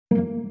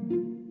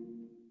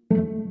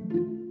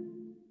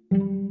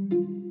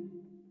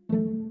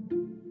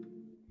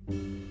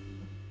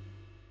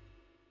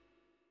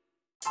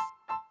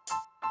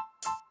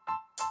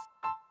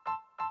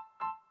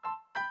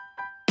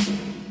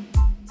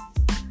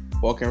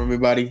Welcome,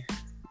 everybody.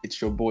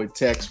 It's your boy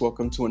Tex.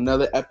 Welcome to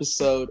another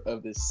episode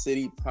of the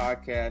City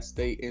Podcast.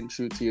 Stay in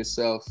true to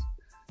yourself,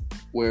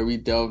 where we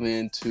delve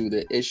into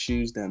the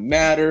issues that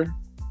matter.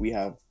 We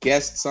have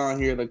guests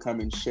on here that come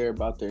and share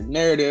about their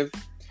narrative.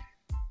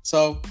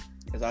 So,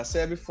 as I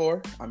said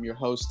before, I'm your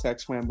host,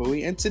 Tex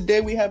Wambui, and today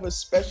we have a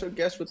special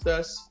guest with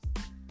us.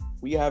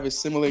 We have a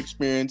similar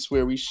experience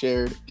where we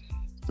shared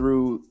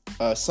through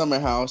Summer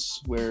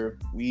House, where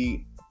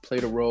we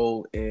played a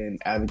role in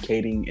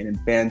advocating and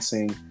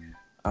advancing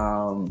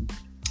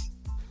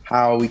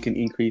how we can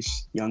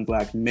increase young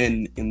Black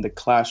men in the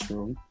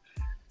classroom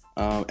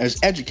as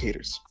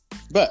educators.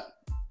 But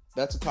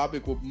that's a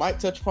topic we might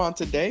touch upon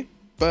today.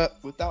 But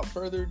without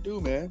further ado,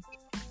 man,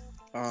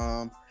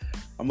 I'm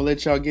going to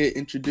let y'all get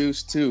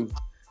introduced to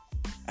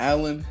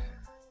Alan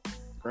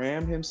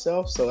Graham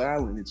himself. So,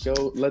 Alan,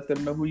 let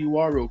them know who you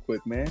are real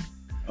quick, man.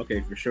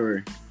 Okay, for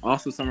sure.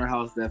 Also, Summer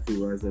House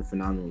definitely was a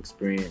phenomenal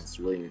experience,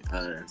 really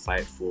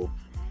insightful,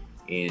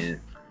 and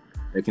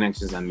the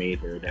connections I made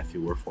here are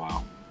definitely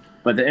worthwhile.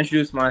 But to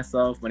introduce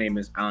myself, my name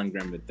is Alan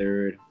Graham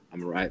III.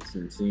 I'm a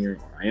Ryerson senior.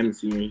 I am a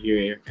senior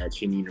here at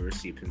Cheney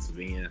University of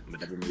Pennsylvania. I'm a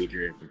double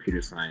major in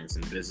computer science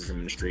and business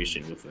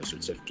administration with a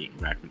certificate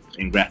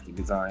in graphic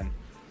design.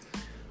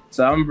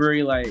 So I'm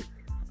very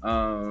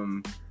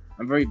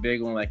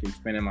big on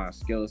expanding my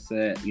skill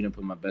set,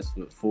 put my best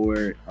foot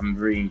forward. I'm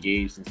very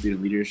engaged in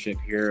student leadership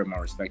here at my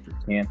respective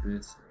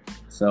campus.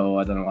 So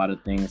I've done a lot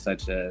of things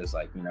such as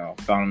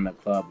founding a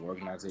club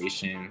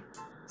organization,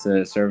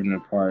 to serving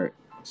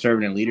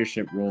in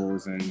leadership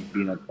roles and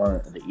being a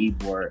part of the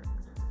e-board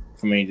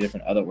for many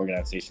different other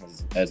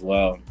organizations as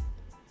well.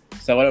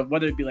 So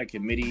whether it be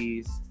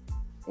committees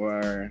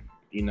or,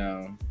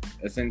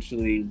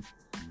 essentially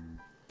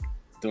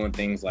doing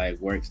things like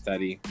work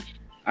study,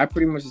 I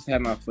pretty much just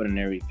have my foot in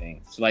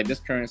everything. So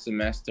this current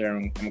semester,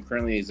 I'm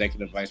currently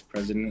executive vice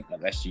president of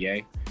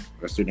SGA,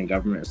 or Student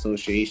Government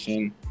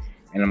Association,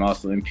 and I'm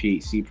also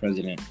MPHC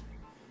president,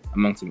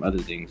 among some other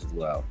things as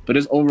well. But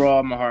overall,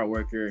 I'm a hard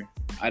worker.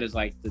 I just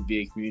like to be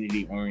a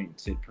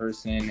community-oriented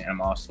person, and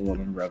I'm also a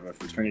member of a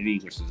fraternity,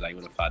 which is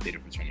with a Phi Theta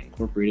Fraternity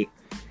Incorporated.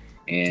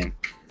 And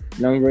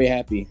I'm very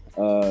happy,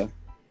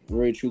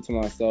 very true to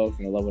myself,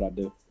 and I love what I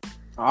do.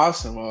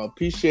 Awesome. Well,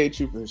 appreciate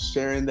you for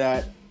sharing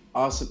that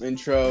awesome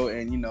intro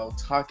and,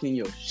 talking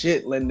your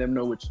shit, letting them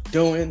know what you're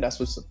doing. That's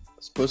what you're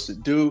supposed to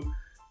do.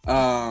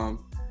 And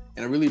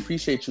I really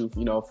appreciate you,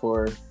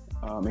 for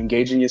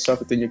engaging yourself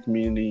within your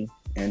community.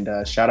 And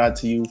shout out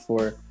to you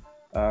for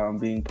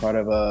being part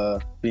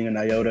of being an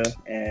IOTA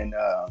and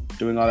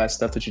doing all that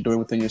stuff that you're doing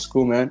within your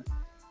school, man.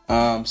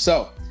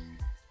 So,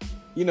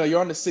 you're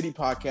on the City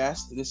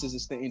Podcast. This is a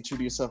Stay True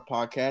to Yourself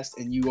podcast.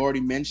 And you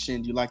already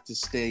mentioned you like to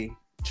stay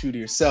true to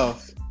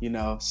yourself,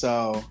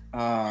 So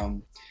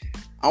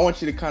I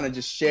want you to kind of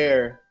just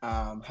share,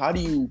 how do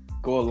you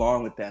go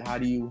along with that? How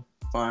do you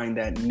find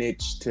that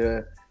niche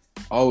to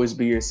always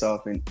be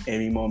yourself in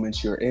any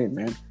moments you're in,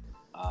 man?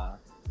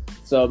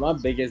 So my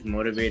biggest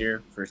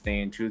motivator for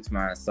staying true to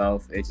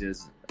myself is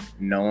just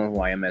knowing who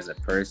I am as a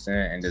person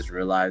and just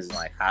realizing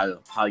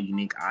how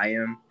unique I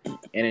am.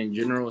 And in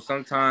general,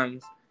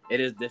 sometimes it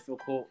is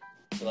difficult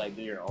to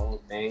do your own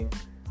thing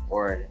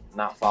or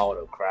not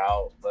follow the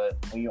crowd. But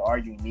when you are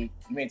unique,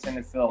 you may tend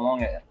to feel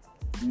alone at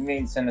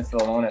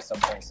some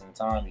points in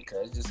time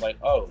because it's just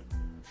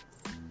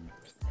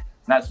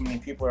not too many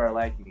people are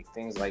like you,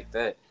 things like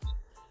that.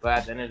 But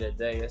at the end of the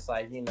day, it's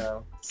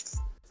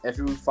if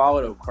you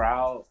follow the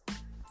crowd,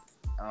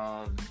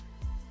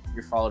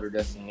 you follow the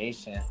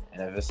destination.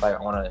 And if it's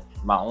on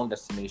my own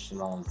destination,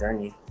 my own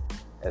journey,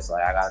 it's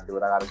I gotta do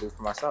what I gotta do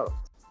for myself.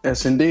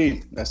 Yes,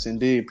 indeed.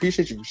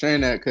 Appreciate you for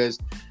sharing that because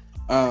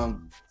I've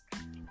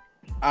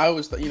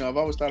always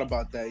thought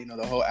about that,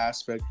 the whole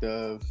aspect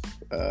of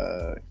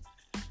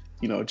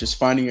just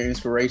finding your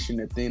inspiration,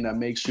 the thing that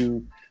makes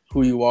you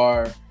who you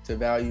are, to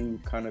value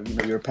kind of,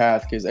 your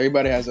path, because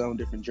everybody has their own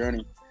different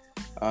journey.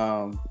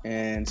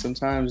 And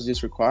sometimes it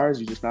just requires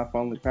you just not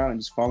following the crowd and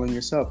just following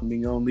yourself and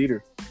being your own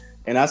leader.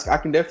 And I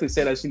can definitely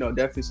say that's,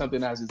 definitely something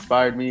that has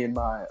inspired me in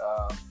my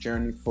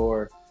journey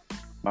for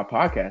my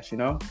podcast,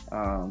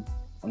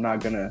 I'm not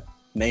going to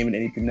name it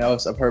anything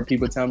else. I've heard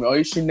people tell me, oh,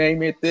 you should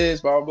name it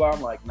this, blah, blah, blah.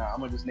 I'm like, nah, I'm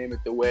going to just name it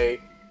the way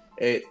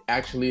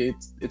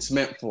it's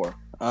meant for.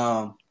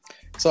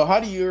 So how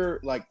do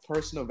your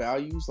personal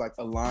values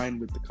align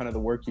with the kind of the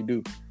work you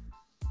do?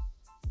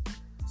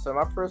 So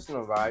my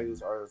personal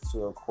values are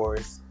to, of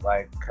course,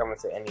 come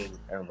into any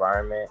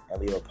environment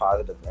and leave a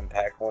positive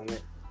impact on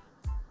it.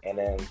 And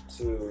then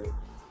to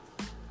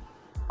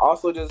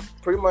also just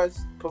pretty much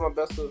put my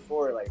best foot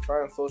forward,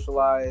 trying to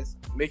socialize,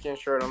 making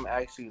sure that I'm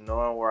actually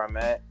knowing where I'm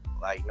at,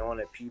 knowing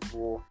the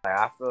people.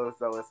 I feel as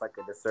though it's a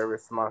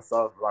disservice to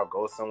myself if I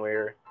go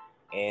somewhere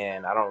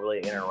and I don't really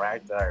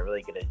interact, I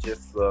really get a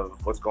gist of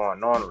what's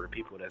going on with the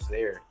people that's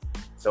there.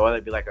 So whether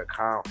it be a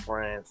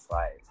conference,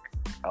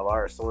 a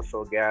large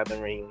social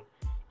gathering,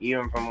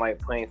 even from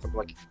playing something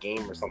like a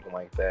game or something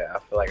like that, I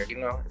feel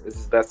this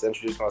is best to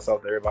introduce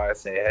myself to everybody and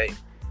say, hey,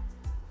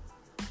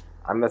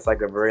 I'm just a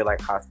very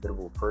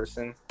hospitable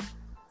person.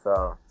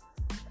 So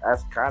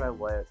that's kind of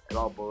what it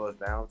all boils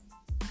down to.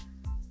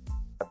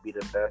 Be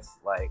the best,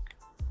 like,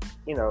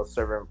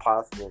 servant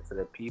possible to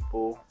the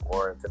people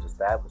or to the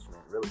establishment,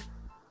 really.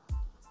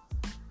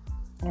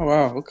 Oh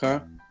wow,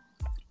 okay.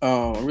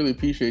 I really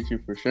appreciate you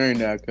for sharing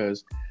that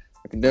because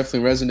I can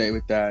definitely resonate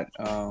with that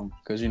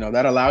because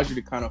that allows you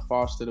to kind of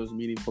foster those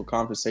meaningful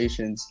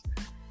conversations,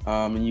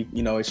 and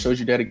it shows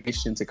you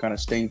dedication to kind of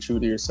staying true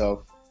to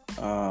yourself.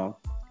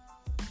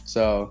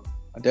 So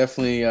I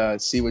definitely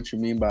see what you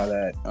mean by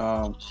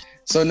that.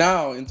 So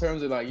now, in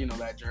terms of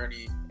that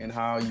journey and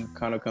how you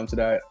kind of come to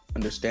that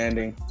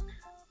understanding,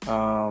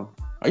 are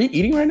you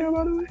eating right now,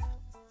 by the way?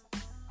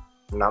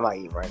 No, I'm not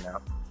eating right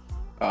now.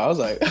 I was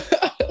like,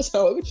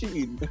 so what you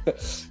eating?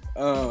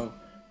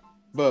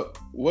 But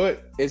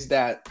what is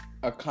that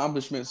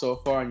accomplishment so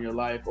far in your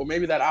life, or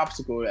maybe that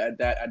obstacle,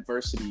 that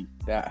adversity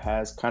that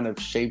has kind of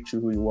shaped you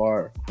who you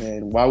are,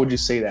 and why would you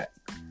say that?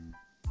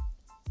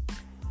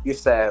 You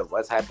said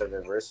what type of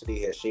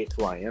adversity has shaped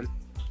who I am?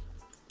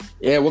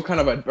 Yeah, what kind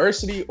of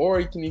adversity, or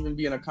it can even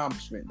be an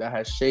accomplishment that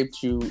has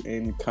shaped you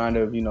in kind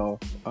of, your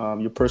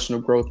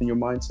personal growth and your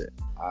mindset.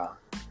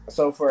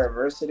 So for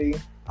adversity,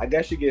 I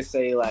guess you could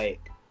say, like,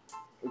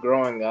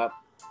 growing up,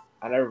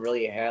 I never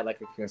really had,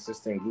 like, a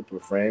consistent group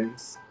of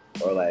friends,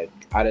 or, like,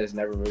 I just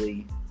never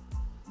really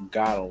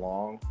got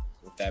along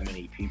with that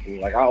many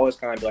people. Like, I always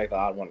kind of be, like, the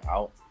odd one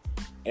out.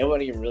 It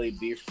wouldn't even really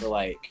be for,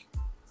 like,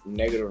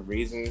 negative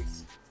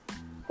reasons,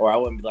 or I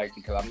wouldn't be, like,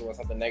 because I'm doing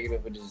something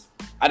negative,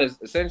 I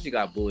just essentially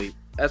got bullied.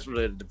 That's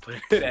really, to put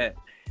it at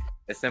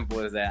as simple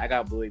as that. I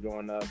got bullied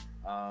growing up,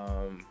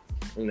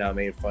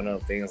 made fun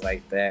of, things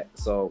like that.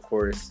 So, of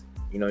course,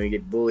 you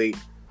get bullied,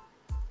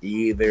 you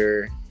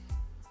either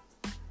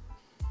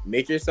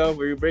make yourself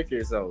or you break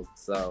yourself.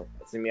 So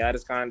to me, I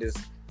just kind of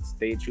just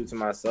stayed true to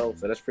myself.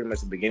 So that's pretty much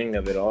the beginning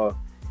of it all.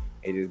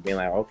 It just being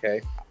like, okay,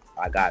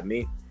 I got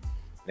me. And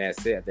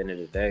that's it at the end of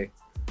the day.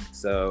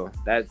 So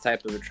that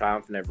type of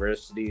triumph and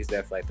adversity is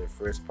definitely like the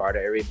first part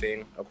of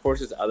everything. Of course,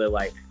 there's other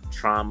like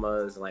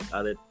traumas and like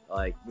other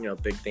like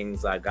big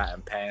things I've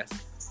gotten past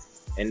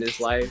in this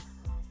life.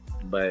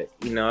 But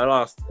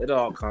it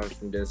all comes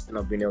from just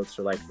being able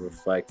to like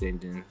reflect and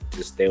then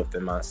just stay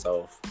within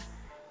myself.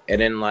 And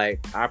then,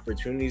 like,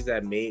 opportunities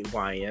that made who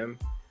I am,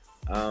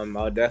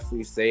 I'll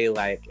definitely say,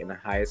 like, in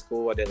high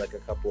school, I did, like, a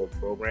couple of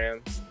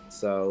programs.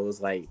 So it was,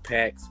 like,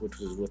 PAX, which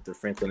was with the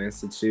Franklin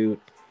Institute,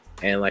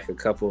 and, like, a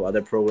couple of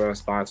other programs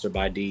sponsored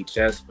by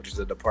DHS, which is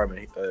the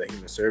Department of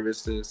Human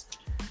Services.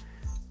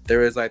 There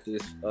was, like,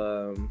 this,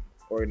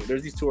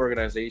 there's these two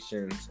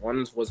organizations.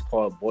 One was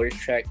called Boys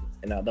Track,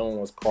 and the other one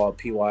was called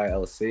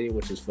PYLC,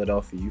 which is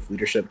Philadelphia Youth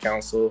Leadership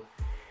Council.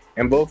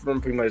 And both of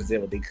them pretty much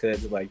did what they could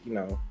to, like,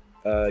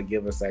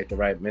 give us like the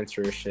right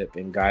mentorship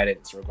and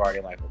guidance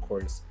regarding like, of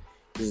course,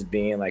 just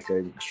being like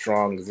a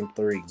strong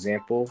exemplary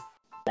example,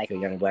 like a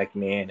young black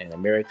man in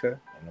America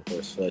and of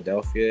course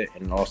Philadelphia,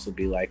 and also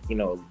be like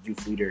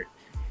youth leader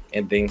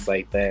and things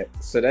like that.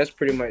 So that's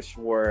pretty much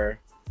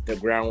where the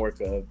groundwork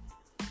of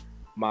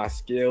my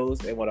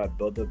skills and what I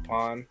built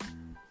upon,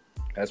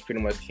 that's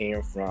pretty much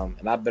came from.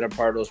 And I've been a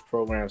part of those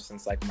programs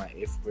since like my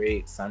 8th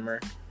grade summer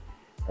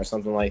or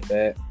something like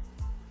that.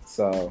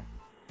 So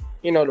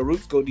the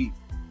roots go deep.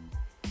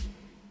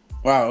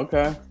 Wow.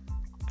 Okay.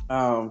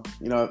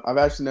 I've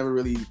actually never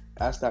really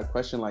asked that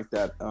question like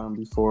that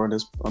before on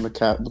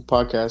the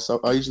podcast. So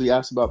I usually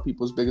ask about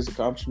people's biggest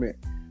accomplishment,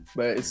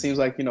 but it seems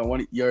like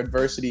your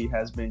adversity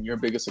has been your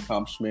biggest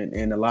accomplishment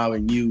in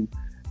allowing you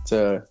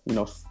to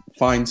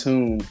fine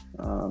tune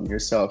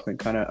yourself and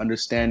kind of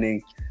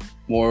understanding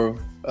more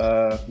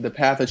of the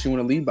path that you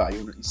want to lead by.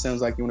 It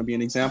sounds like you want to be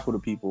an example to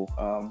people,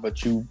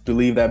 but you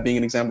believe that being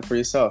an example for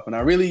yourself. And I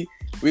really,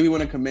 really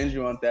want to commend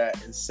you on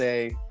that and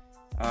say.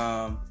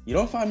 You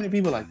don't find many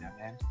people like that,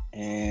 man,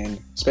 and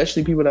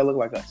especially people that look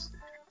like us.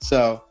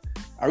 So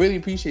I really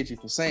appreciate you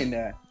for saying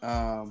that.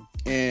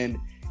 And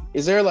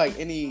is there like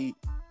any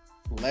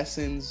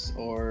lessons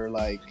or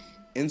like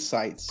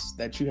insights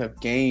that you have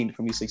gained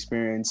from these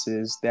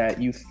experiences that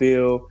you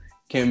feel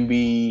can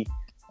be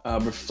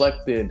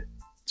reflected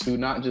to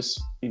not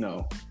just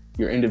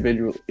your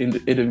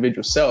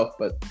individual self,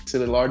 but to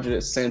the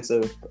larger sense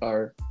of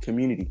our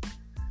community?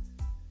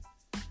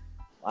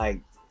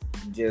 Like,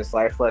 just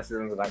life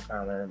lessons that I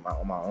kind of learned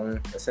on my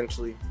own,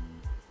 essentially.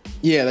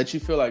 Yeah, that you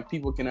feel like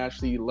people can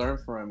actually learn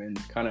from and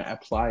kind of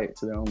apply it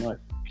to their own life.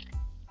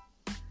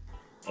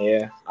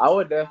 Yeah, I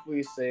would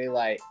definitely say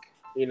like,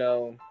 at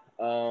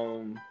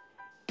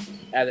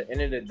the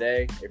end of the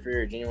day, if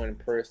you're a genuine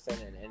person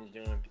and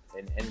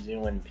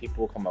genuine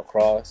people come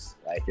across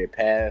like your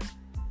path,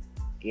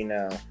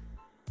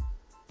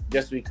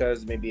 just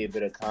because maybe a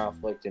bit of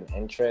conflict and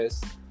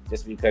interest,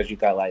 just because you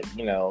got like,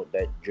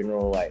 that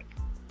general like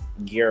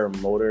gear or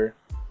motor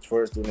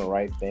towards doing the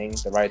right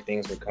things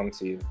will come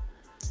to you.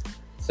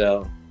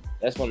 So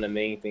that's one of the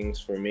main things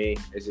for me.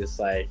 It's just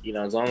like,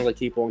 as long as I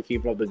keep on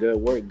keeping up the good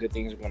work, good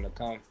things are going to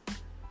come.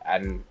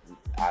 And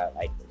I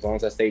like, as long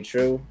as I stay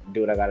true, do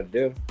what I got to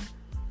do,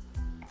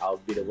 I'll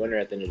be the winner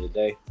at the end of the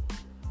day.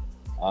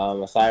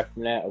 Aside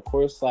from that, of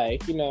course,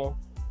 like,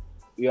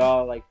 we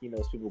all like,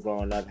 as people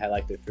growing up had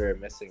like the fear of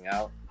missing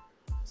out.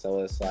 So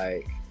it's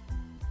like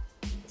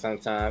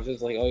sometimes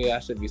it's like, oh yeah, I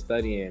should be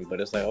studying, but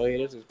it's like, oh yeah,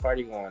 there's this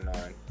party going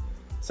on.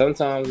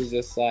 Sometimes it's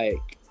just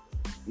like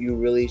you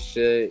really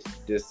should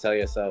just tell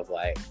yourself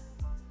like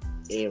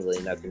ain't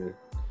really nothing.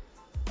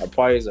 A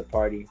party is a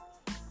party.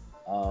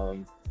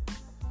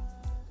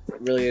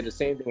 Really the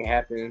same thing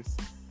happens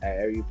at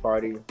every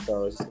party,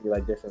 so it's just gonna be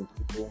like different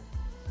people.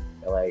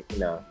 And, like,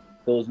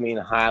 those main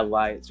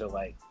highlights or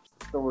like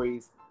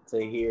stories to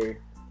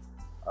hear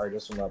are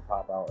just gonna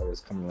pop out or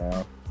just come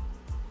around.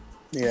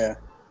 Yeah.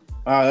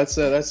 That's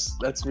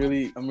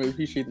really, I'm really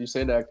appreciate that you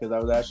say that, because I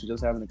was actually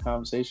just having a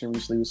conversation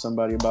recently with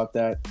somebody about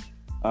that.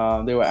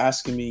 They were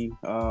asking me,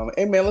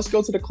 hey man, let's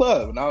go to the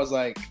club. And I was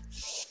like,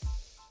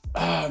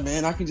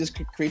 man, I can just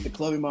create the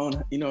club in my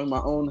own, in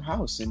my own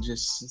house and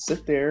just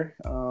sit there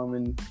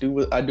and do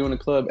what I do in the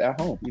club at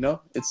home.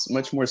 It's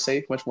much more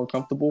safe, much more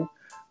comfortable.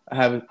 I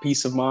have a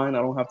peace of mind.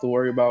 I don't have to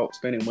worry about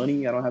spending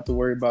money. I don't have to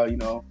worry about,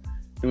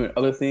 doing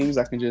other things.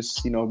 I can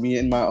just, be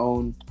in my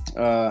own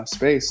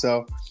space.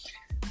 So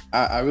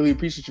I really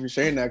appreciate you for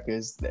sharing that,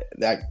 because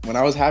that when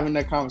I was having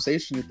that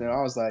conversation with them,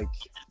 I was like,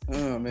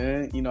 oh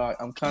man,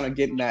 I'm kind of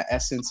getting that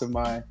essence of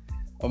my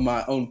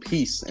own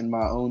peace and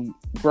my own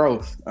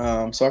growth.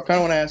 So I kind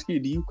of want to ask you,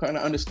 do you kind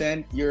of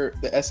understand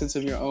the essence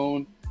of your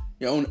own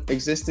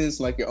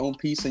existence, like your own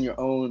peace and your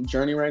own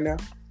journey right now?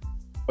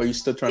 Or are you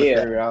still trying to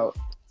figure it out?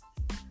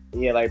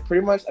 Yeah, like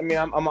pretty much. I mean,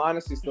 I'm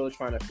honestly still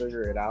trying to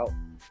figure it out,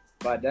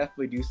 but I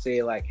definitely do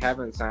say like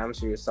having time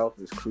to yourself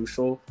is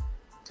crucial,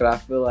 because I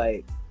feel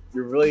like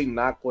you're really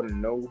not going to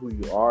know who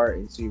you are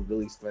until you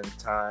really spend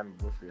time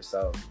with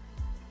yourself.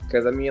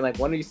 Because I mean, like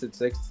one of these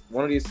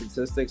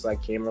statistics I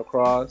came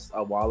across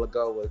a while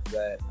ago was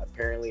that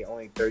apparently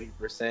only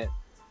 30%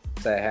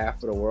 to half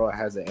of the world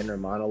has an inner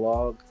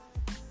monologue.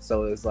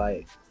 So it's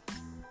like,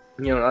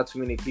 not too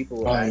many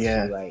people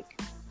like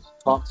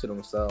talk to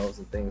themselves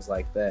and things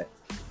like that.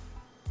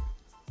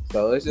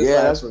 So it's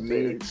just for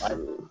me,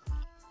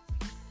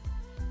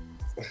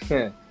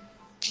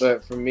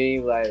 but for me,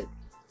 like,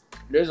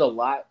 there's a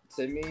lot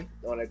to me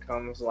when it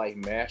comes to like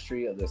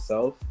mastery of the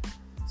self.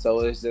 So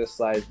it's just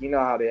like,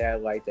 how they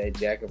have like that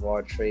jack of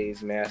all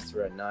trades,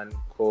 master of none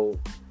quote,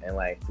 and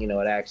like,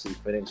 it actually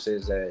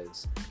finishes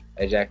as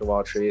a jack of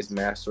all trades,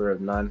 master of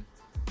none,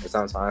 and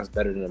sometimes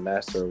better than a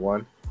master of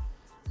one.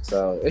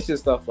 So it's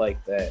just stuff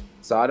like that.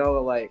 So I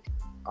know like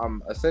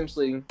I'm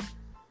essentially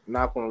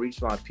not going to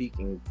reach my peak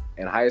in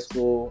high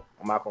school.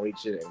 I'm not going to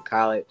reach it in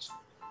college,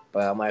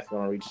 but I might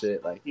going to reach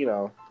it like,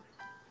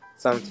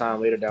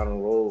 sometime later down the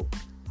road.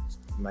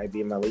 Might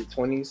be in my late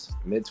 20s,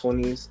 mid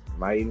 20s,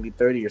 might even be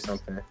 30 or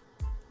something.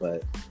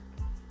 But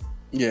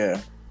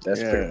yeah,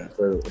 that's pretty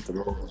for what the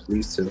role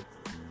leads to.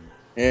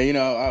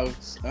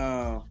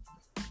 Yeah,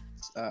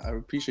 I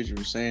appreciate you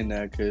for saying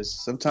that, because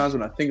sometimes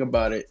when I think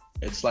about it,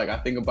 it's like I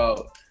think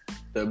about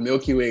the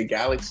Milky Way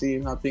galaxy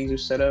and how things are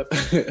set up.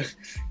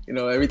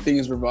 Everything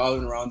is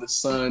revolving around the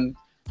sun,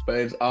 but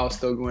it's all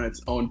still going at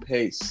its own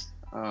pace.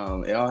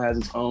 It all has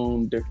its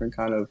own different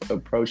kind of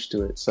approach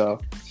to it. So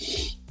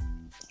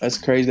that's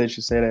crazy that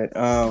you say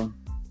that.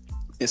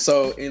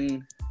 So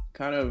in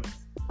kind of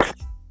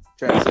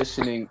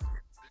transitioning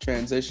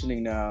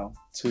now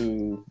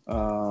to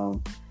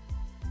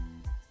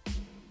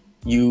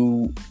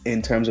you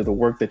in terms of the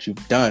work that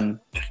you've done.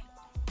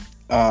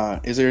 You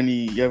have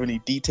any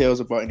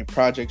details about any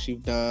projects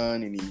you've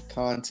done, any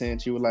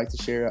content you would like to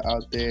share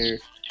out there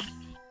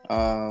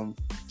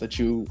that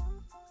you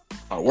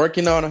are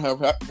working on or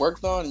have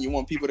worked on, and you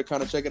want people to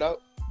kind of check it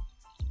out?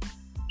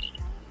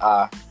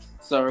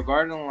 So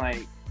regarding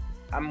like,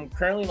 I'm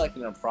currently like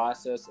in the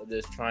process of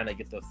just trying to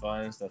get the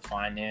funds to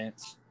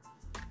finance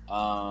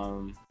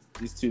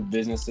these two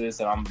businesses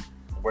that I'm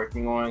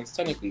working on. It's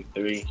technically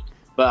three,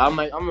 but I'm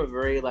a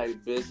very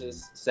like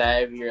business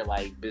savvy or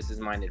like business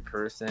minded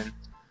person.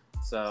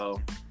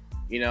 So,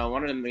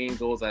 one of the main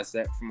goals I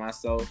set for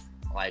myself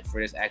like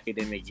for this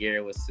academic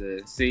year was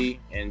to see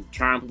and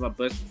try and put my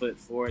best foot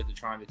forward to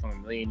try and become a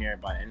millionaire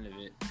by the end of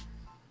it.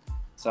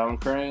 So I'm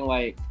currently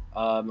like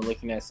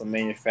looking at some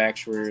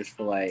manufacturers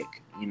for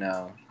like,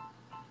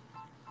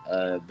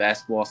 a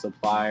basketball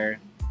supplier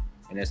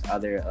and this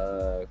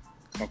other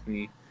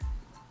company.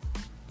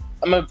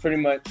 I'm gonna pretty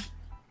much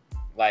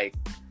like,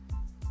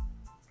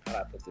 how do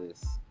I put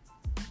this?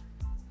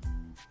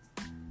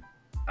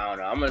 I don't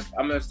know.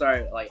 I'm gonna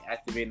start like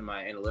activating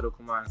my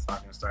analytical mind so I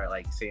can start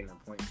like seeing the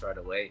points right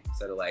away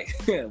instead of like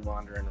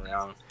wandering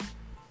around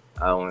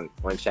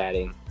when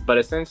chatting. But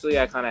essentially,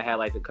 I kind of had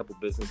like a couple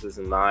businesses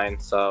in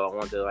mind, so I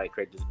wanted to like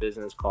create this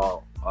business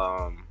called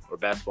or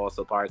basketball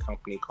supplier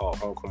company called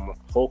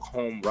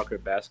Holcomb Rucker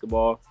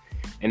Basketball,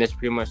 and it's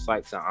pretty much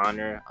like to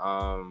honor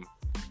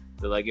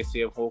the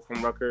legacy of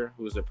Holcomb Rucker,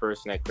 who's the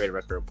person that created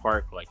Rucker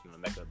Park, like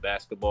Mecca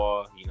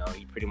basketball.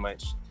 He pretty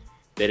much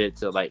did it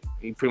to like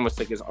he pretty much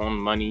took his own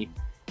money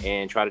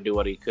and tried to do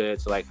what he could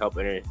to like help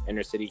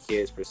inner city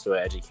kids pursue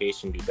an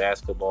education, do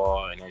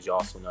basketball. And as you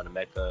also know, the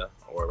Mecca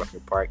or Rucker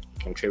Park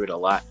contribute a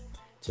lot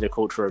to the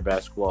culture of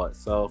basketball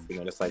itself.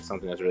 It's like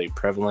something that's really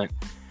prevalent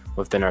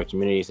within our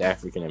communities,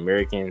 African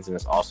Americans, and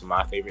it's also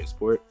my favorite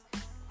sport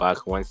by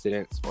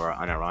coincidence or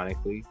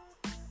unironically.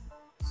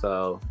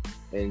 So,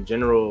 in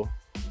general,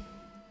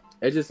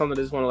 it's just something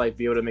I just want to like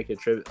be able to make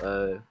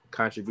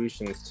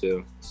contributions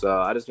to.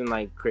 So I just been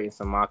like creating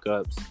some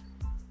mock-ups.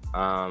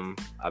 I've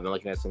been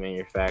looking at some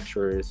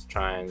manufacturers,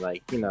 trying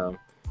like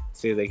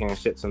see if they can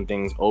ship some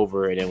things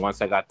over. And then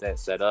once I got that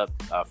set up,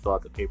 I'll fill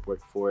out the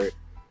paperwork for it.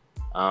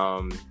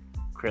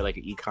 Create like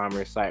an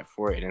e-commerce site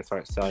for it, and then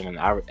start selling and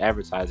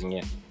advertising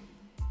it.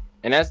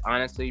 And that's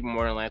honestly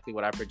more than likely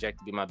what I project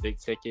to be my big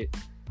ticket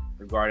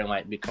regarding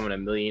like becoming a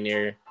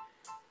millionaire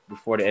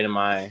before the end of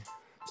my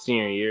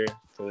senior year.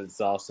 So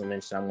it's also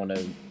mentioned I'm going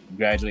to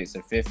graduate to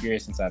 5th year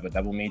since I have a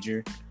double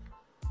major.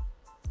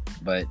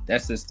 But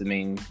that's just the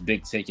main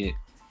big ticket.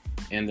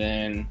 And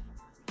then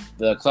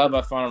the club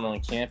I found on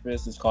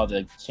campus is called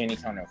the Cheney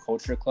Counter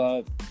Culture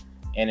Club.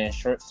 And in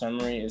short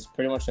summary, it's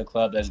pretty much a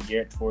club that's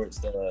geared towards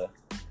the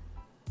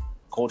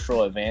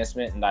cultural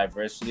advancement and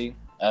diversity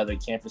of the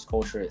campus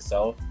culture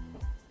itself.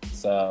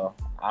 So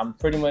I'm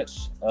pretty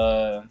much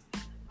trying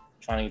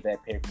to get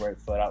that paperwork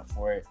filled out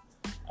for it.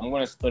 I'm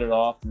going to split it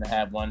off and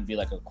have one be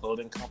like a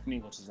clothing company,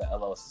 which is an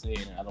LLC,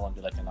 and the other one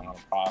be like a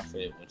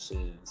nonprofit, which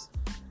is,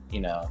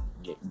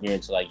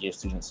 geared to like give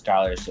students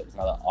scholarships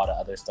and all the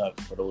other stuff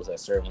for those that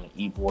serve on the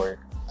e-board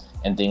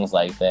and things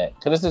like that.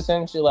 Because it's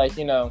essentially like,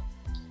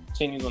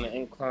 Cheney's on the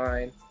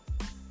incline.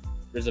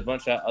 There's a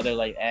bunch of other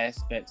like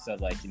aspects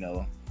of like,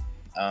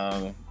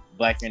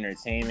 Black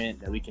entertainment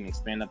that we can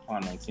expand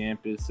upon on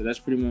campus. So that's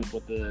pretty much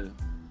what the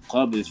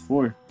club is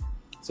for.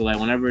 So like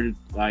whenever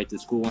like the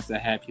school wants to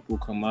have people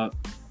come up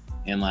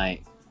and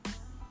like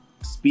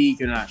speak,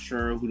 you're not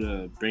sure who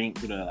to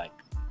like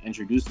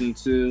introduce them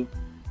to,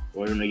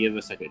 or they're gonna give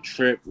us like a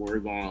trip where we're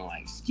going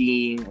like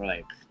skiing or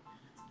like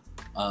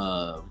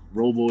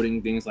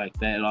rowboating, things like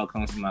that. It all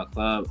comes from my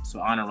club. So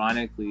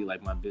unironically,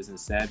 like my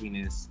business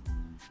savviness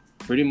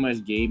pretty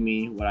much gave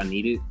me what I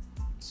needed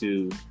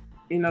to,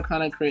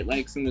 kind of create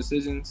like some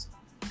decisions.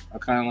 I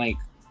kind of like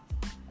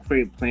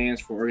create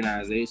plans for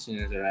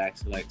organizations that I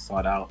actually like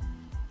sought out.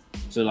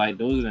 So like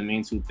those are the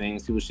main two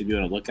things people should be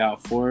able to look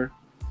out for.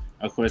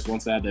 Of course,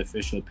 once I have the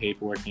official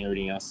paperwork and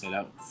everything else set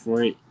up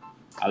for it,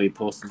 I'll be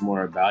posting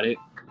more about it.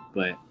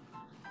 But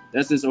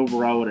that's just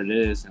overall what it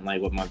is, and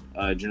like what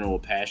my general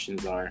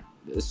passions are.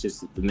 It's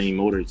just the main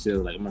motor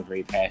too. Like I'm a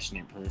very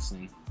passionate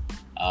person.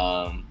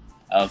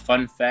 A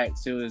fun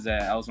fact too is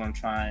that I was gonna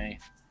try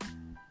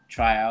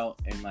out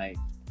and like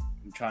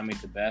try and make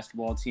the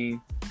basketball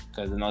team,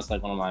 because I know it's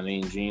like one of my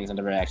main dreams. I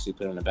never actually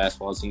played on a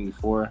basketball team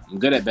before. I'm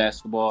good at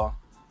basketball,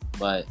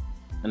 but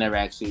I never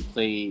actually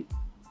played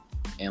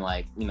and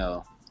like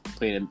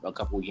played a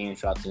couple of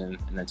games throughout an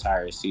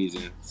entire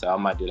season. So I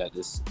might do that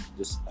this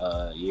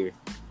year.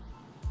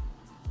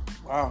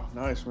 Wow,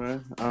 nice,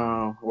 man.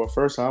 Well,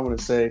 first I want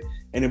to say,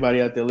 anybody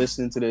out there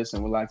listening to this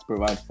and would like to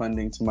provide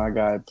funding to my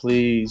guy,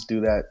 please do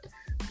that.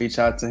 Reach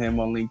out to him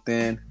on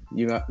LinkedIn.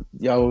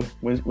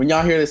 When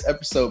y'all hear this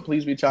episode,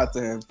 please reach out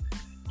to him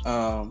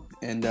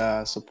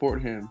and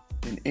support him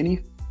in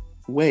any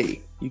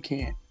way you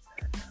can.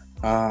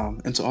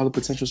 And to all the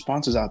potential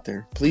sponsors out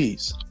there,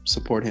 please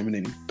support him in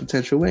any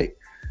potential way.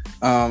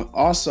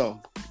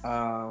 Also,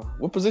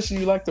 what position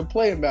you like to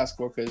play in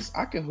basketball? Because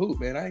I can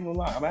hoop, man. I ain't gonna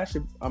lie.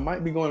 I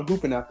might be going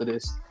hooping after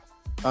this.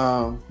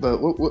 But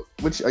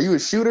which are you a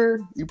shooter?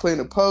 You playing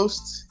the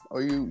post?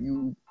 Or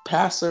you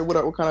passer? What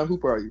kind of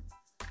hooper are you?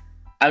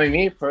 I mean,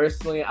 me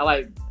personally, I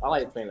like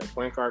playing the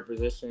point guard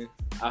position.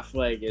 I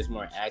feel like it's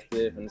more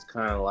active, and it's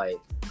kind of like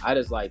I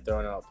just like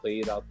throwing out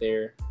plays out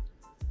there,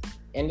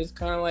 and just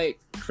kind of like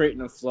creating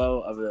the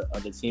flow of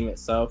the team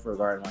itself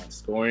regarding like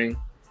scoring.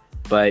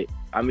 But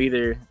I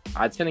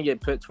tend to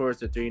get put towards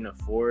the 3 and the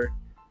 4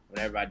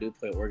 whenever I do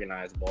play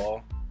organized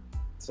ball.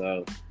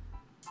 So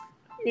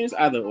I mean, it's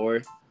either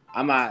or.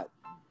 I'm not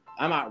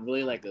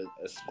really like a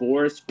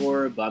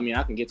scorer, but I mean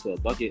I can get to a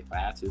bucket if I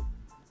have to.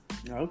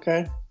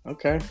 Okay.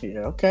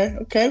 Yeah.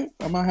 Okay.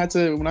 I might have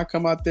to, when I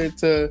come out there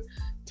to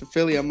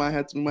Philly, we might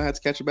have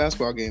to catch a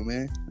basketball game,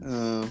 man.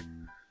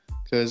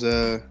 Cause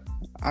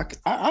I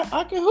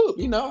can hoop.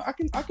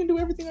 I can do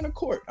everything on the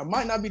court. I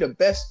might not be the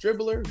best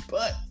dribbler,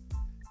 but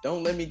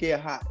don't let me get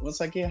hot. Once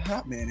I get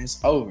hot, man,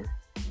 it's over.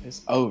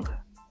 It's over.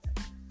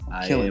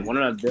 One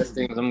of the best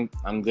things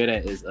I'm good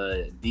at is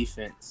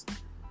defense.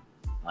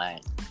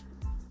 Like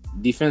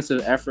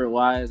defensive effort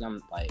wise,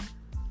 I'm like,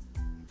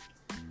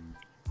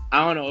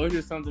 I don't know. It's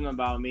just something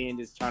about me and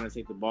just trying to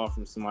take the ball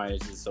from somebody.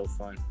 It's just so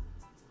fun.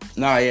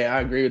 Nah, yeah,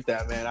 I agree with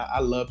that, man. I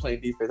love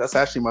playing defense. That's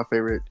actually my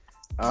favorite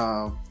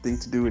thing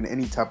to do in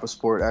any type of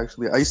sport.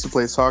 Actually, I used to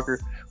play soccer,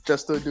 which I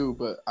still do.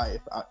 But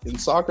in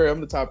soccer, I'm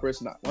the type of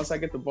person. Once I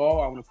get the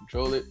ball, I want to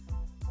control it.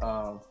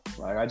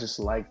 Like I just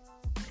like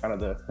kind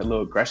of a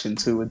little aggression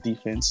too with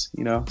defense,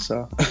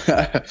 So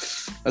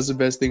that's the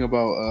best thing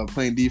about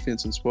playing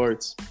defense in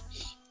sports.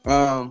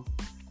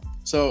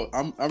 So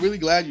I'm really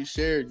glad you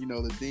shared,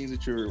 the things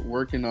that you're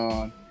working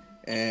on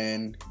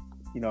and,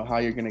 how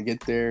you're going to get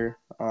there.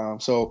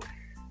 So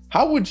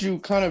how would you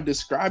kind of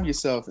describe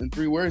yourself in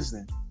 3 words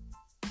then?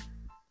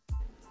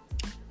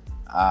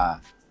 Uh,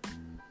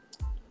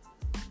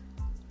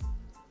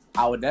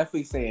 I would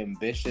definitely say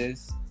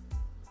ambitious.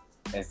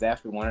 It's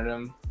definitely one of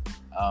them.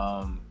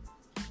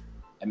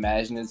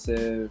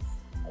 Imaginative,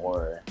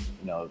 or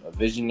a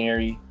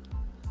visionary,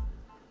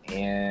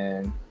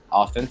 and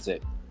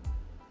authentic.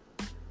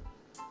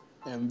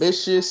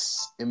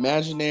 Ambitious,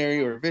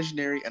 imaginary, or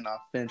visionary, and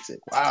authentic.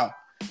 Wow.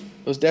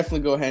 Those definitely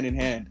go hand in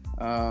hand.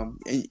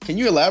 And can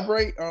you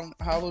elaborate on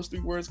how those three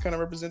words kind of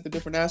represent the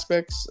different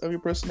aspects of your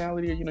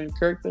personality or, your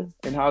character,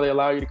 and how they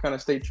allow you to kind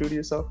of stay true to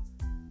yourself?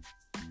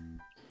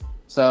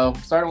 So,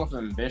 starting with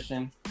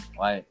ambition,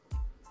 like,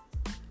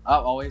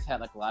 I've always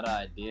had, like, a lot of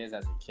ideas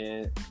as a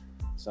kid.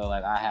 So,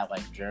 like, I have,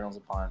 like, journals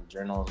upon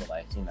journals of,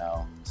 like,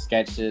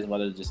 sketches,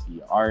 whether it just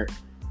be art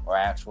or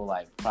actual,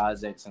 like,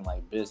 projects and,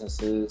 like,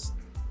 businesses.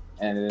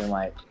 And then,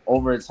 like,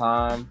 over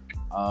time,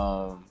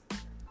 as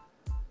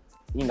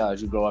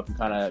you grow up,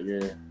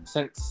 your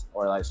sense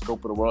or, like,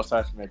 scope of the world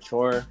starts to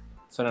mature.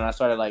 So then I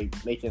started, like,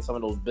 making some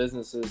of those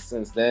businesses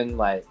since then,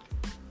 like,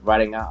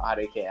 writing out how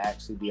they can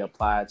actually be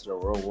applied to the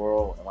real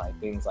world and, like,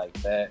 things like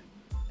that.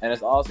 And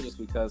it's also just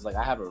because, like,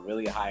 I have a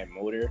really high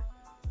motor,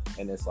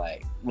 and it's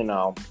like,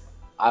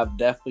 I've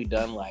definitely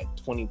done like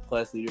 20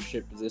 plus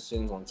leadership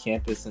positions on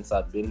campus since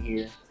I've been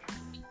here.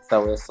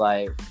 So it's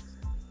like,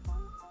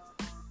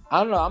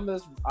 I don't know,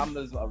 I'm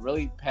just a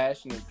really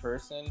passionate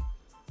person,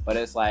 but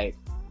it's like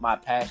my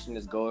passion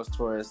just goes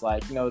towards,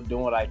 like, doing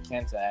what I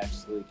can to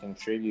actually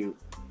contribute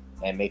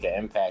and make an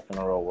impact in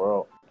the real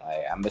world.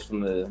 Like, I'm just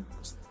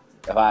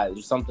if I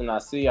do something I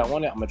see I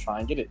want it, I'm gonna try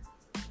and get it.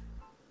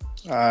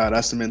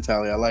 That's the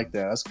mentality. I like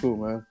that. That's cool,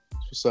 man.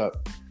 What's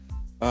up?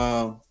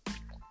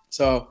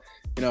 So,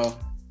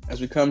 as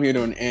we come here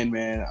to an end,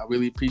 man, I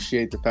really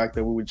appreciate the fact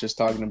that we were just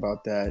talking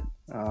about that,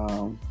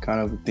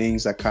 kind of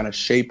things that kind of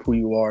shape who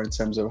you are in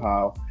terms of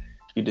how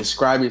you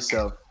describe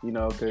yourself,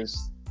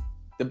 because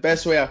the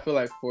best way I feel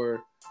like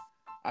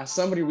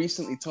somebody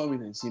recently told me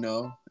this,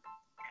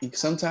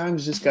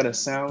 sometimes you just gotta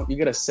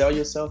sell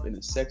yourself in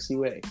a sexy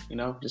way,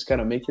 just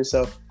gotta make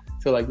yourself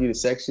feel like you're the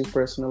sexiest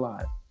person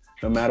alive,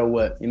 no matter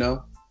what,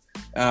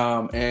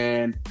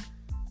 and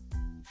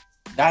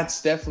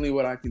that's definitely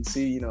what I can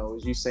see,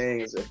 as you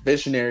saying, as a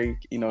visionary,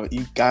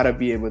 you gotta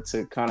be able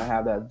to kind of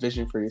have that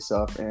vision for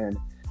yourself. And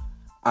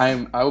I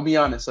will be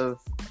honest, I've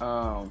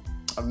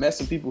met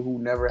some people who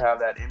never have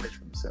that image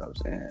for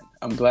themselves, and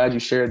I'm glad you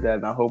shared that.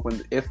 And I hope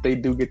if they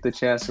do get the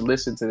chance to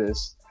listen to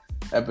this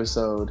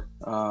episode,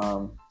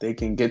 they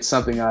can get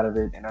something out of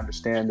it and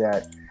understand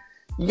that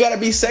you gotta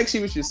be sexy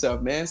with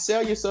yourself, man.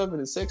 Sell yourself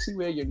in a sexy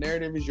way. Your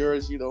narrative is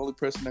yours. You're the only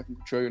person that can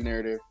control your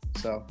narrative.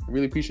 So I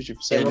really appreciate you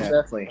for saying that.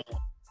 Definitely.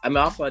 I mean,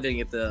 also I didn't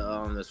get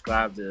to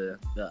describe the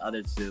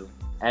other two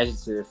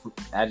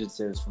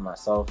adjectives for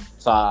myself.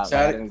 So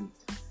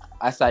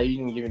I saw you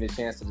didn't give me the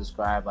chance to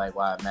describe, like,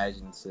 why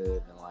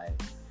imaginative and,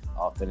 like,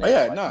 authentic. Oh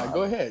yeah, like,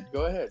 go ahead.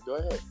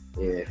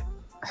 Yeah,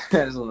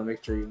 I just want to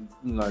make sure you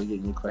get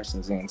your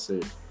questions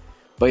answered.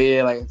 But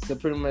yeah, like, so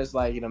pretty much,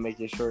 like, make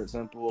it short,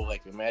 simple,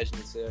 like,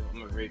 imaginative.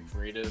 I'm a very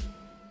creative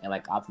and,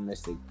 like,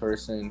 optimistic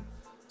person.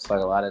 So,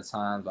 like, a lot of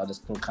times I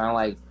just can kind of,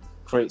 like,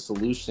 create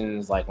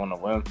solutions, like, on a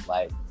whim.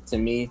 Like, to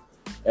me,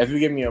 if you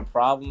give me a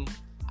problem,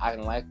 I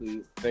can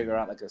likely figure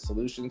out, like, a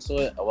solution to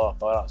it, a well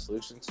thought out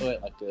solution to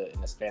it, like,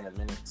 in a span of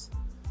minutes.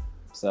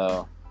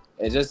 So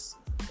it's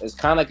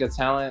kind of like a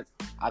talent.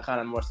 I kind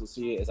of more so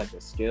see it as, like,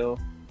 a skill,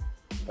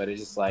 but it's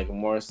just, like,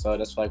 more so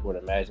that's, like, where the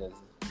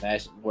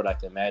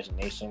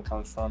imagination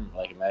comes from,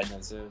 like,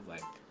 imaginative.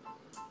 Like,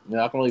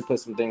 I can really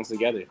put some things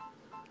together.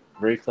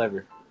 Very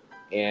clever.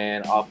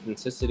 And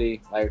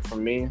authenticity, like, for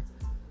me,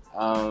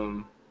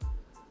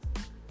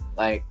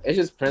 like, it's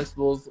just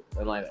principles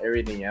and, like,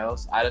 everything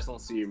else. I just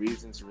don't see a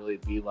reason to really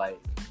be, like,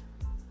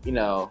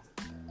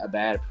 a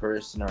bad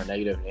person or a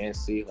negative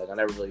Nancy. Like, I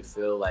never really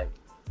feel like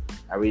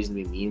I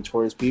reasonably mean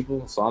towards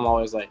people. So I'm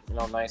always like,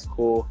 nice,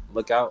 cool,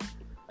 look out.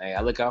 Like,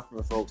 I look out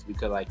for folks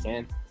because I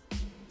can.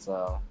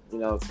 So,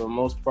 for the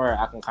most part,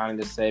 I can kind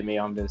of just say maybe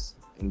I'm just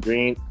in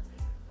green,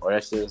 or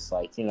that's just,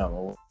 like,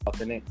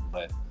 authentic.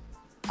 But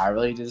I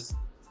really just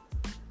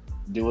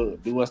do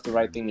what's the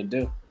right thing to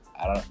do.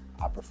 I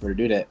prefer to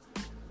do that.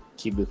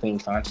 Keep a clean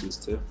conscience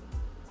too.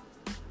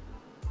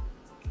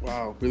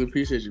 Wow, really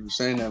appreciate you for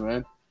saying that,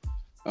 man.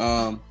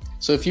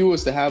 So if you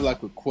was to have,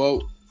 like, a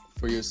quote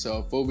for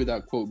yourself, what would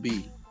that quote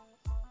be?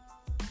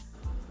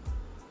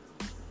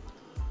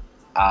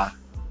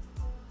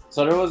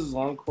 So there was this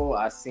one quote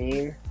I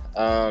seen.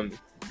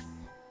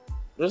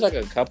 There's, like,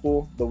 a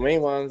couple. The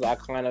main ones I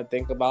kind of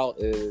think about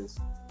is,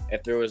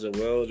 if there was a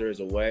will,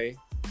 there's a way.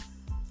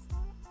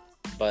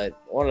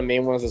 But one of the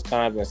main ones that's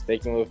kind of been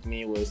sticking with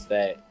me was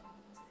that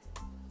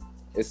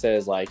it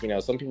says, like,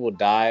 some people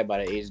die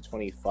by the age of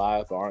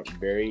 25 but aren't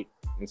buried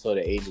until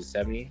the age of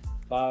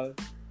 75.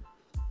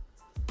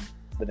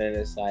 But then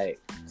it's like,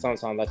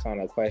 sometimes I kind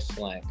of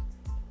question, like,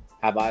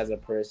 have I as a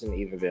person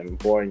even been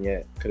born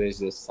yet? Because it's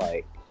just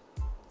like,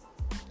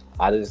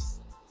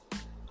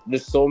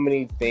 there's so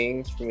many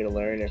things for me to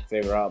learn and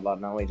figure out about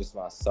not only just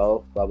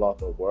myself, but about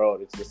the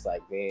world. It's just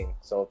like, dang.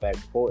 So if that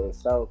quote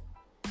itself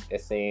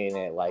is saying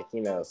that, like,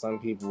 you know, some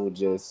people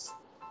just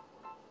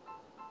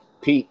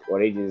peak, or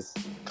they just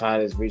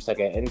kind of reach like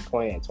an end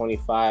point at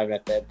 25. And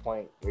at that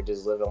point, you're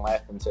just living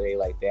life until they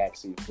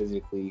actually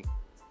physically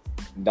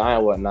die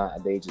and whatnot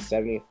at the age of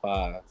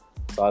 75.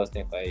 So I just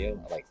think like, yo,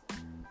 like,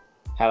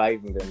 have I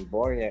even been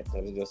born yet?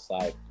 Because it's just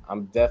like,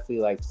 I'm definitely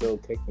like still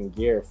kicking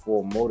gear,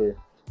 full motor,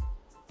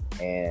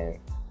 and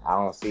I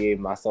don't see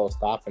myself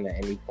stopping at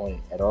any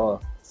point at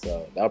all.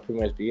 So that'll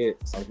pretty much be it.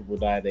 Some people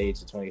die at the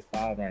age of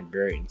 25 and are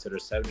buried until they're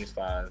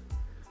 75.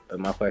 But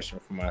my question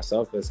for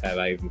myself is, have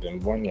I even been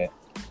born yet?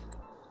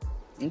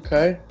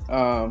 Okay.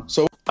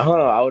 So I don't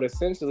know. I would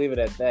essentially leave it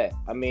at that.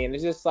 I mean,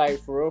 it's just like,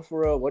 for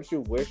real, what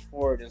you wish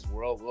for in this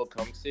world will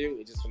come to you.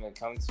 It's just going to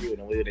come to you in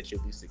a way that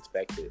you least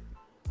expect it.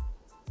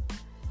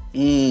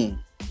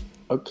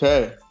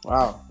 Okay.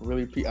 Wow. I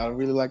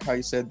really like how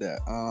you said that.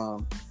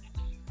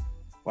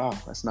 Wow.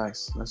 That's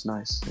nice.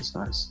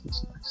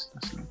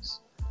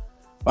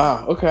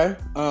 Wow. Okay.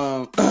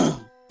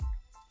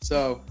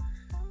 So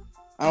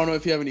I don't know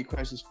if you have any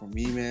questions for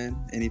me, man.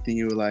 Anything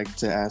you would like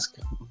to ask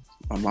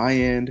on my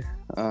end?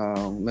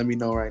 Let me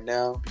know right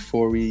now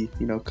before we,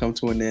 come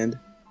to an end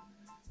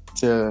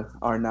to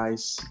our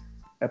nice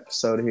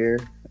episode here.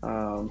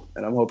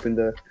 And I'm hoping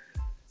the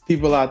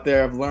people out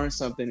there have learned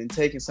something and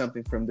taken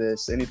something from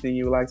this. Anything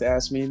you would like to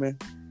ask me, man?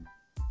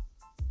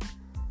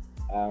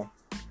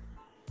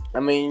 I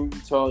mean,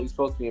 you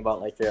spoke to me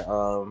about like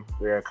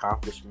your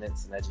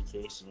accomplishments in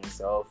education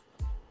yourself.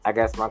 I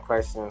guess my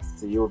questions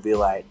to you would be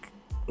like,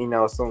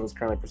 someone who's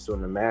currently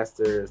pursuing a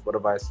master's, what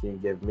advice can you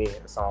give me?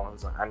 Someone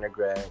who's an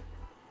undergrad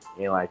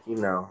and like, due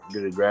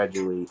to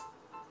graduate.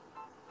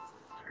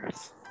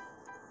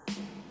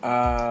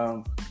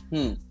 I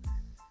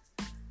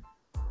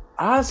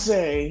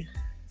say,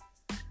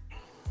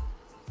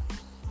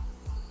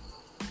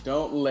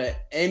 don't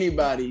let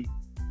anybody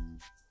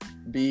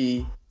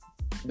be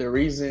the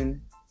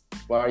reason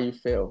why you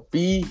fail.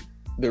 Be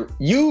the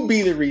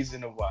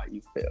reason of why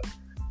you fail.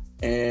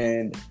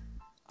 And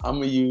I'm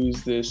gonna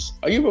use this.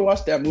 Oh, you ever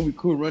watched that movie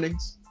Cool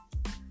Runnings?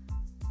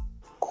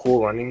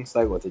 Cool Runnings,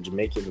 like what, the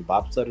Jamaican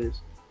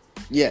bobsledders?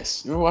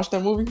 Yes. You ever watched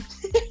that movie?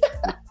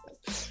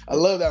 I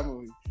love that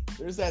movie.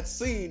 There's that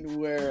scene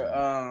where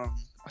I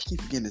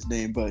keep forgetting his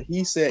name, but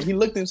he said he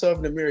looked himself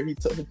in the mirror. He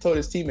told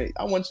his teammate,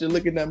 "I want you to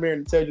look in that mirror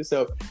and tell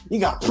yourself, you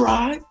got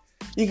pride,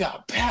 you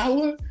got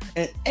power,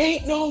 and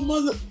ain't no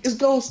mother is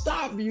gonna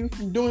stop you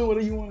from doing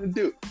what you want to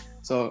do."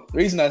 So the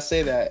reason I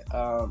say that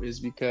is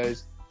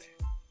because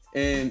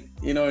in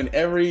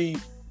every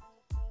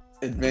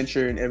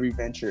adventure, in every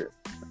venture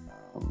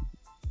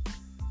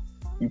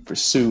you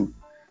pursue,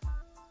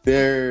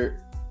 there's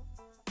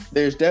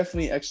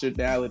definitely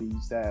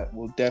externalities that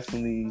will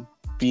definitely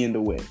be in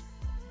the way.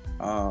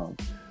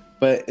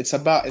 But it's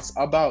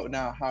about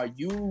now how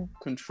you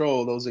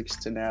control those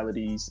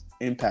externalities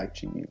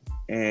impacting you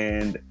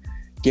and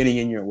getting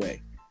in your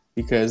way.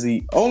 Because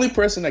the only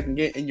person that can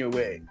get in your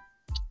way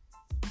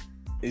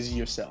is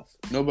yourself,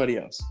 nobody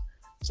else.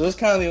 So that's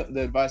kind of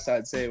the advice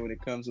I'd say when it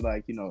comes to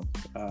like,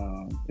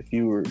 if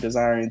you were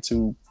desiring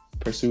to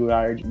pursue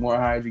more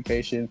higher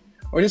education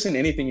or just in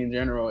anything in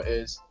general,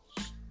 is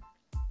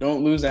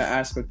don't lose that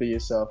aspect of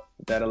yourself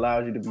that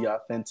allows you to be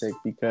authentic,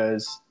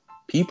 because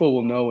people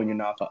will know when you're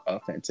not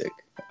authentic,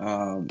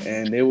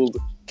 and they will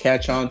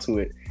catch on to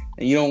it.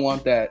 And you don't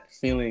want that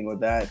feeling or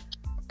that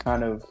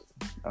kind of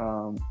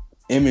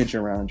image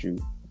around you.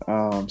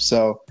 And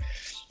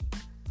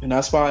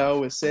that's why I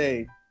always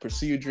say,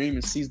 pursue your dream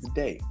and seize the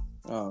day.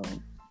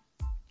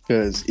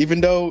 Because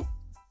even though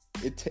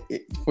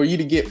for you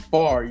to get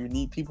far, you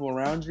need people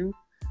around you.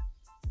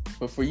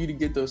 But for you to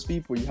get those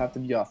people, you have to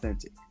be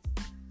authentic.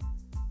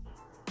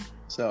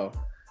 So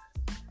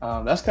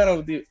that's kind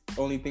of the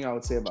only thing I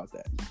would say about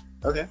that.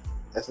 Okay,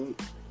 that's neat.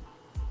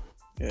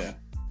 Yeah.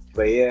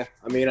 But yeah,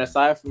 I mean,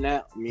 aside from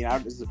that, I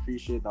just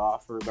appreciate the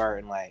offer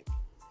regarding like,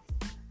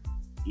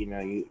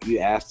 you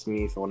asked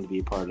me if I wanted to be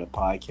a part of the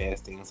podcast,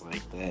 things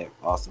like that.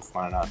 Also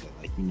find out that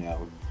like,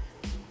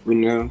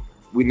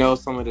 we know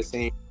some of the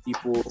same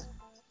people.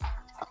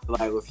 I feel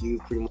like if you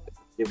pretty much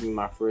give me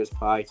my first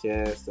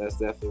podcast, that's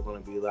definitely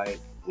going to be like,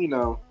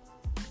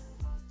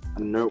 a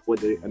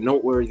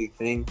noteworthy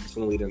thing. It's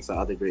going to lead into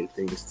other great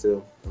things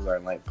too,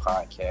 regarding like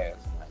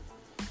podcasts and like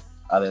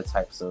other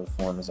types of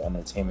forms of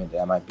entertainment that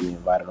I might be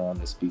invited on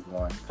to speak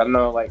on. I don't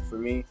know, like for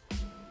me,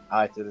 I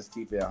like to just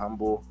keep it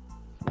humble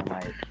and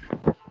like,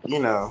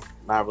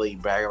 not really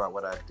brag about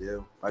what I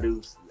do. I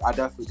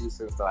definitely do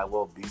sense that I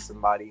will be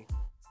somebody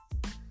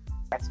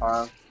at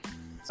time.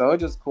 So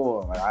it's just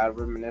cool. Like I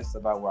reminisce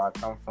about where I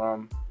come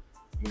from,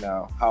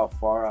 how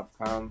far I've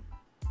come,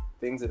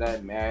 things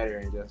that matter,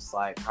 and just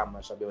like how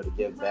much I'll be able to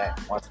give back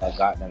once I've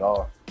gotten it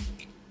all.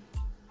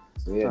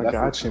 So yeah, I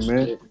got you,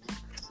 man.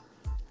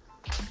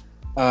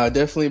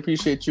 Definitely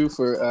appreciate you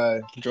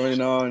for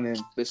joining on and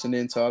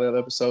listening to all the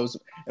episodes.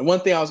 And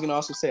one thing I was gonna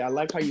also say, I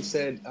like how you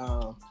said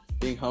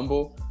being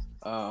humble,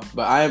 but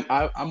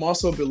I'm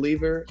also a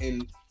believer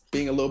in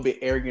being a little bit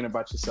arrogant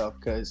about yourself,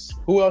 because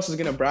who else is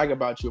gonna brag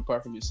about you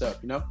apart from yourself?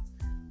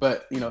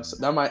 But so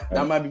that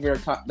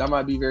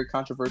might be very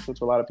controversial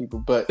to a lot of people.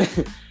 But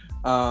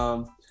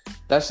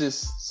that's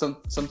just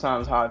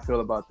sometimes how I feel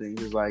about things.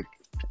 Is like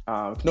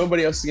if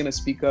nobody else is gonna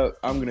speak up,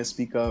 I'm gonna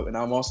speak up, and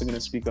I'm also gonna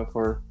speak up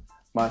for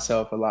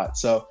myself a lot.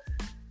 So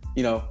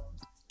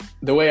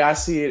the way I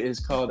see it is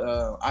called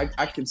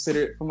I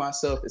consider it for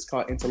myself. It's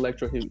called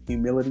intellectual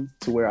humility,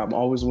 to where I'm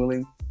always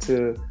willing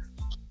to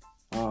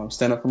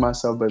stand up for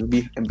myself, but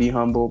be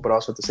humble. But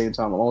also at the same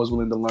time, I'm always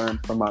willing to learn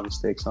from my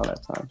mistakes all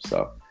that time.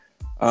 So.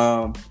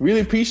 Really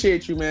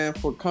appreciate you, man,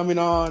 for coming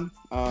on.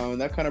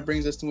 That kind of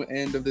brings us to an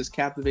end of this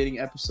captivating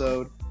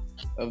episode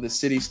of the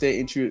City State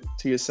Intro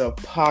to Yourself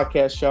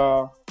podcast,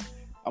 y'all.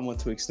 I want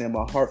to extend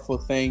my heartful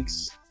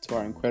thanks to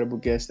our incredible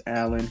guest,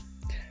 Alan.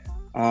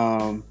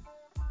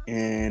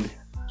 And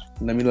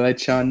let me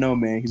let y'all know,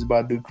 man, he's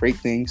about to do great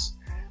things.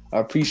 I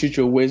appreciate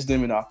your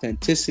wisdom and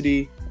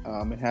authenticity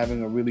and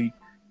having a really,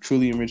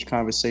 truly enriched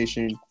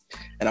conversation.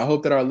 And I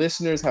hope that our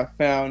listeners have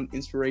found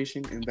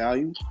inspiration and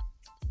value.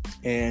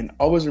 And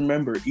always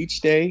remember,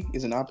 each day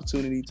is an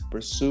opportunity to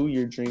pursue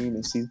your dream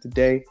and seize the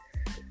day.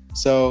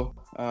 So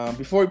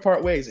before we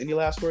part ways, any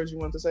last words you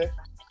want to say?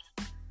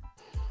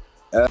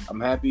 I'm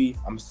happy.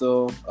 I'm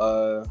still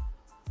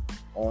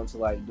on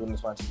to doing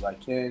as much as I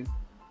can.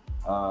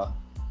 I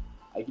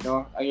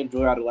enjoy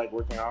how to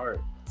working hard.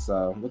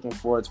 So I'm looking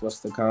forward to what's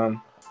to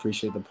come.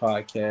 Appreciate the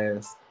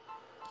podcast,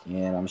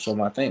 and I'm showing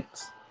my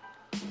thanks.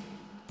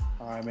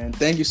 All right, man.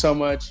 Thank you so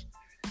much.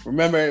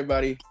 Remember,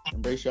 everybody,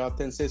 embrace your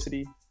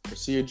authenticity.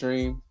 Pursue your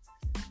dream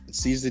and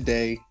seize the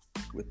day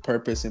with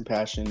purpose and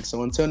passion.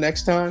 So until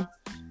next time,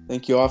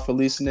 thank you all for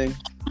listening.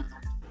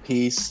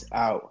 Peace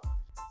out.